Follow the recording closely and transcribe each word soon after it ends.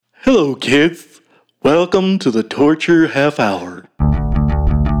Hello, kids. Welcome to the Torture Half Hour.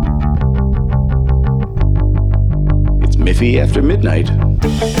 It's Miffy after midnight.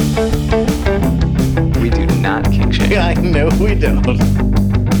 We do not kink shame. I know we don't.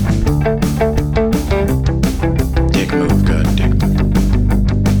 Dick move, God, dick move.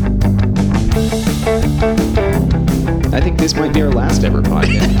 I think this might be our last ever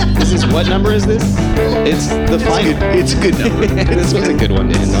podcast. This is, what number is this? It's the final. It's a good number. This one's a good one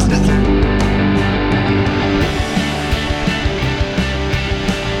to end on.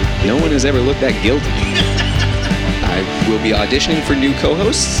 No one has ever looked that guilty. I will be auditioning for new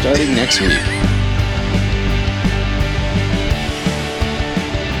co-hosts starting next week.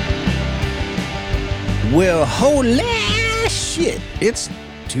 Well, holy shit. It's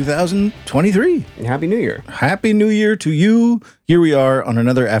 2023. Happy New Year. Happy New Year to you. Here we are on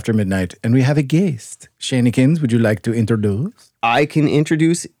another After Midnight, and we have a guest. Shannikins, would you like to introduce? I can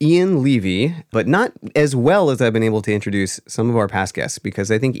introduce Ian Levy, but not as well as I've been able to introduce some of our past guests,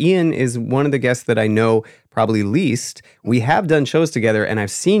 because I think Ian is one of the guests that I know probably least. We have done shows together, and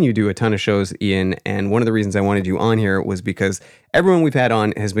I've seen you do a ton of shows, Ian, and one of the reasons I wanted you on here was because everyone we've had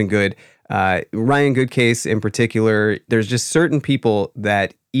on has been good. Ryan Goodcase in particular, there's just certain people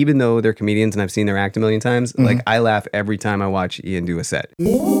that, even though they're comedians and I've seen their act a million times, like I laugh every time I watch Ian do a set.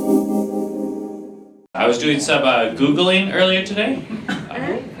 I was doing some Googling earlier today,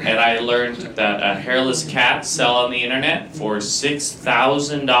 and I learned that hairless cats sell on the internet for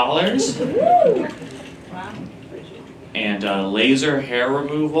 $6,000. Wow. And laser hair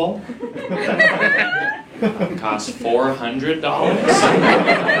removal costs $400.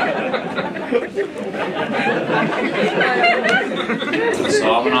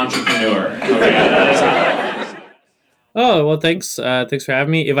 So I'm an entrepreneur. Okay. Oh, well, thanks for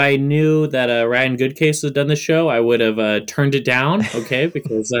having me. If I knew that Ryan Goodcase had done the show, I would have turned it down, okay,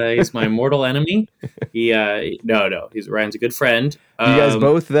 because he's my mortal enemy. Ryan's a good friend. You guys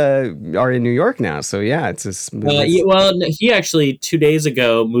both are in New York now, so yeah, it's well, he actually 2 days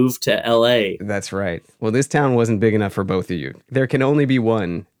ago moved to L.A. That's right. Well, this town wasn't big enough for both of you. There can only be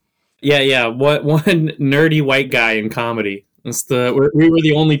one. Yeah, one nerdy white guy in comedy. We were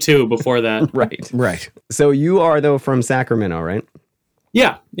the only two before that. Right. So you are, though, from Sacramento, right?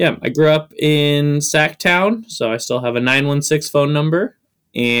 Yeah. I grew up in Sacktown, so I still have a 916 phone number.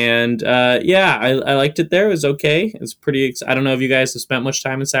 And I liked it there. It was okay. It's pretty. I don't know if you guys have spent much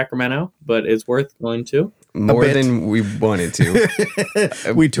time in Sacramento, but it's worth going to. More than we wanted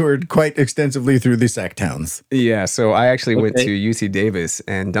to. We toured quite extensively through the Sac towns. Yeah, so I actually went to UC Davis,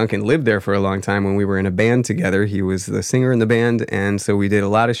 and Duncan lived there for a long time when we were in a band together. He was the singer in the band, and so we did a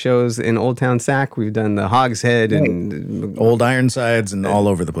lot of shows in Old Town Sac. We've done the Hog's Head and Old Ironsides and all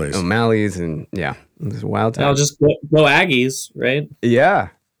over the place. O'Malley's, and yeah, it was a wild time. I'll just go Aggies, right? Yeah,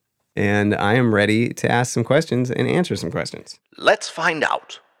 and I am ready to ask some questions and answer some questions. Let's find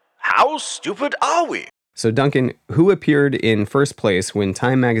out. How stupid are we? So, Duncan, who appeared in first place when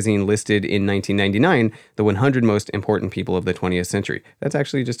Time magazine listed in 1999 the 100 most important people of the 20th century? That's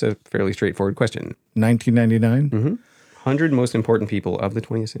actually just a fairly straightforward question. 1999? 100 most important people of the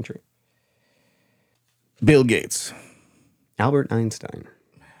 20th century. Bill Gates. Albert Einstein.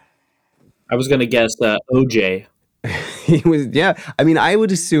 I was going to guess OJ. He was, yeah. I mean, I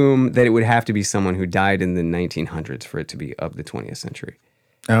would assume that it would have to be someone who died in the 1900s for it to be of the 20th century.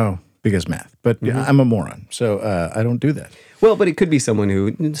 Oh, because math. But I'm a moron, so I don't do that. Well, but it could be someone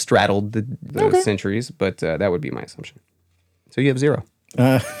who straddled the centuries, but that would be my assumption. So you have 0.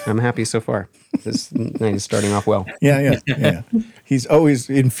 I'm happy so far. This night is starting off well. Yeah. He's always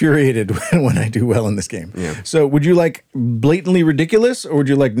infuriated when I do well in this game. Yeah. So would you like blatantly ridiculous, or would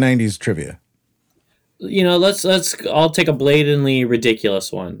you like 90s trivia? You know, I'll take a blatantly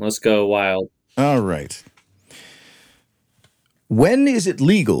ridiculous one. Let's go wild. All right. When is it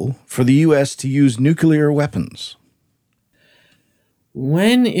legal for the U.S. to use nuclear weapons?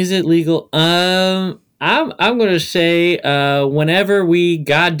 When is it legal? I'm going to say whenever we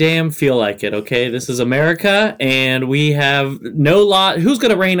goddamn feel like it, okay? This is America, and we have no law. Who's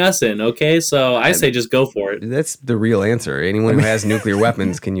going to rein us in, okay? So I say just go for it. That's the real answer. Anyone who has nuclear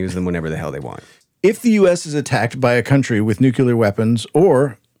weapons can use them whenever the hell they want. If the U.S. is attacked by a country with nuclear weapons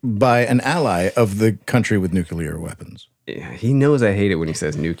or by an ally of the country with nuclear weapons. Yeah, he knows I hate it when he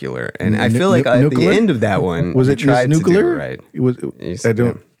says nuclear. And I feel like at the end of that one, was it tried nuclear? To do it right. It was, I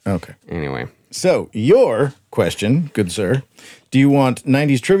don't. Okay. Anyway. So your question, good sir, do you want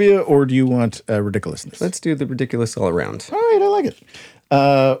 90s trivia or do you want ridiculousness? Let's do the ridiculous all around. All right, I like it.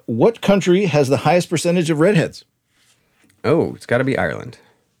 What country has the highest percentage of redheads? Oh, it's got to be Ireland.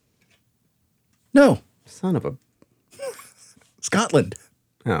 No. Son of a... Scotland.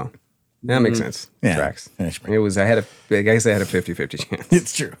 Oh, that makes sense. Yeah. Tracks. That's right. It was, I guess I had a 50-50 chance.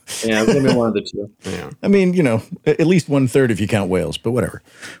 It's true. Yeah, it's gonna be one of the two. Yeah. I mean, you know, at least 1/3 if you count whales, but whatever.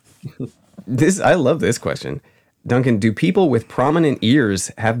 I love this question. Duncan, do people with prominent ears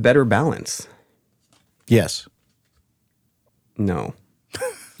have better balance? Yes. No.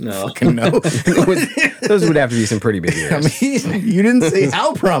 No. No. Those would have to be some pretty big ears. I mean, you didn't say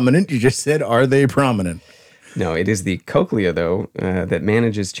how prominent. You just said, are they prominent? No, it is the cochlea, though, that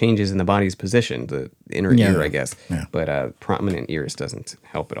manages changes in the body's position, the inner Yeah. ear, I guess. Yeah. But prominent ears doesn't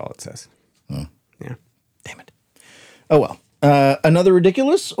help at all, it says. Oh. Yeah. Damn it. Oh, well. Another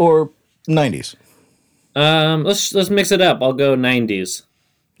ridiculous or 90s? Let's mix it up. I'll go 90s.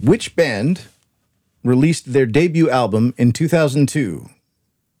 Which band released their debut album in 2002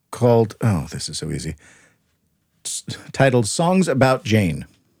 called, oh, this is so easy, titled Songs About Jane?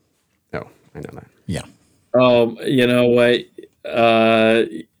 Oh, I know that. Yeah. You know what?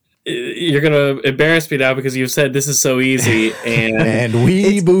 You're gonna embarrass me now because you've said this is so easy, and And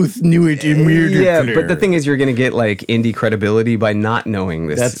we both knew it immediately. Yeah, but the thing is, you're going to get like indie credibility by not knowing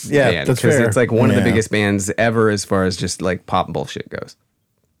this That's band. that's because fair. it's like one of the Yeah. biggest bands ever as far as just like pop bullshit goes.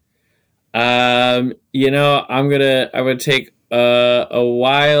 you know, I'm gonna take a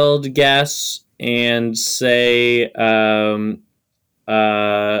wild guess and say,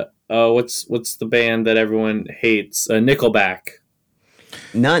 what's the band that everyone hates? Nickelback.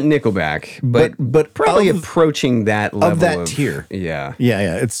 Not Nickelback, but probably of- approaching that level that tier. Yeah.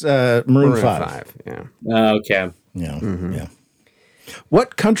 Yeah. It's Maroon 5. Yeah. Okay. Yeah. Mm-hmm. Yeah.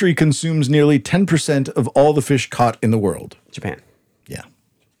 What country consumes nearly 10% of all the fish caught in the world? Japan. Yeah.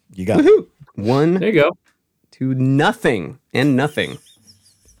 You got it. 1 There you go. to nothing and nothing.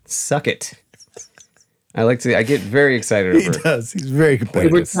 Suck it. I get very excited He over. does. He's very If we're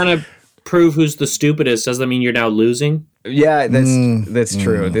competitive. trying to prove who's the stupidest, does that mean you're now losing? Yeah, that's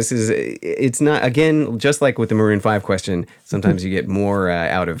true. It's not, again, just like with the Maroon 5 question, sometimes you get more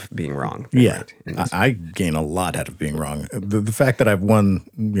out of being wrong. than Yeah. right. And I gain a lot out of being wrong. The fact that I've won,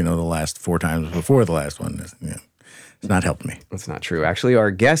 the last 4 times before the last one, it's not helped me. that's not true. Actually, our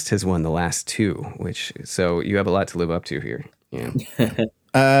guest has won the last 2, so you have a lot to live up to here. Yeah.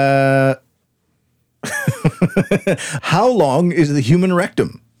 How long is the human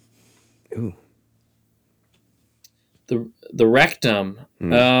rectum? Ooh. The rectum.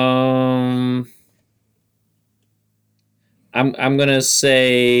 I'm gonna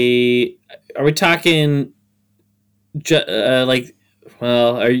say. Are we talking? Do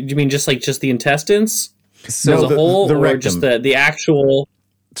you mean just the intestines So as a whole, the or rectum. just the actual?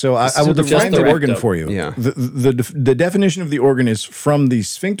 So I will just define the the organ rectum. for you. Yeah. The definition of the organ is from the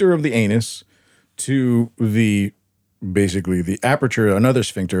sphincter of the anus to basically the aperture, another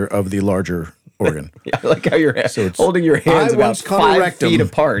sphincter of the larger organ. I like how you're it's- holding your hands I about once caught a 5 rectum feet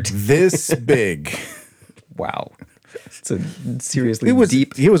apart. This big. Wow. It's a seriously It was-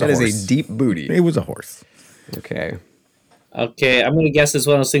 deep. he was a that is horse. a deep booty. It was a horse. Okay. Okay, I'm gonna guess it's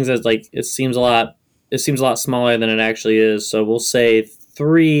one of those things that's like it seems a lot smaller than it actually is. So we'll say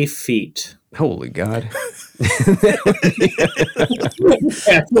 3 feet. Holy God.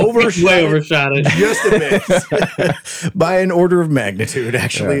 Way overshot it. Just a bit. By an order of magnitude,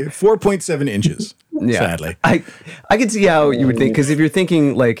 actually. 4.7 inches, Yeah. sadly. I can see how you would think, because if you're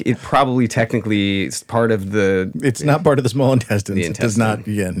thinking like it probably technically is part of the. It's not part of the small intestines. The It does not,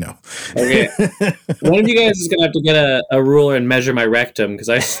 intestine. no. Okay, one of you guys is gonna have to get a ruler and measure my rectum because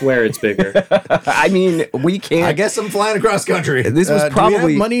I swear it's bigger. I mean, we can't. I guess I'm flying across country. This was do we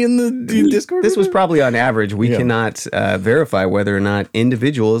probably- have money in the Discord? This was probably on average. We Yeah. cannot verify whether or not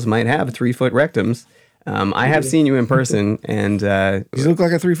individuals might have 3-foot rectums. I have seen you in person, and Does he look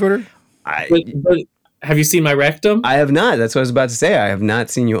like a 3-footer? But have you seen my rectum? I have not. That's what I was about to say. I have not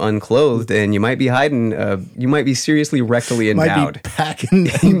seen you unclothed, and you might be hiding. You might be seriously rectally Might endowed. be packing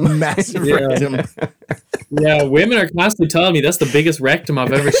a massive Yeah. rectum. Yeah, women are constantly telling me that's the biggest rectum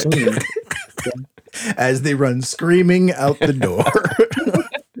I've ever seen. As they run screaming out the door.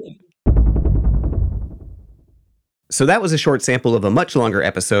 So that was a short sample of a much longer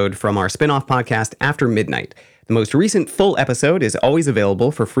episode from our spin-off podcast, After Midnight. The most recent full episode is always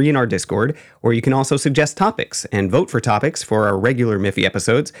available for free in our Discord, where you can also suggest topics and vote for topics for our regular Miffy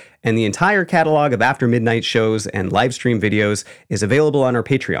episodes, and the entire catalog of After Midnight shows and live stream videos is available on our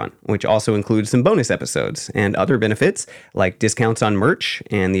Patreon, which also includes some bonus episodes and other benefits like discounts on merch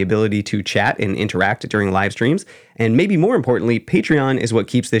and the ability to chat and interact during live streams. And maybe more importantly, Patreon is what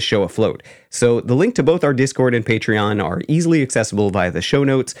keeps this show afloat. So the link to both our Discord and Patreon are easily accessible via the show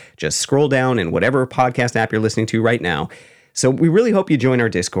notes. Just scroll down in whatever podcast app you're listening to right now. So we really hope you join our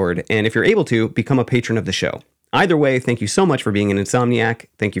Discord, and if you're able to, become a patron of the show. Either way, thank you so much for being an insomniac.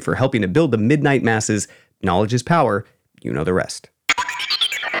 Thank you for helping to build the midnight masses. Knowledge is power. You know the rest.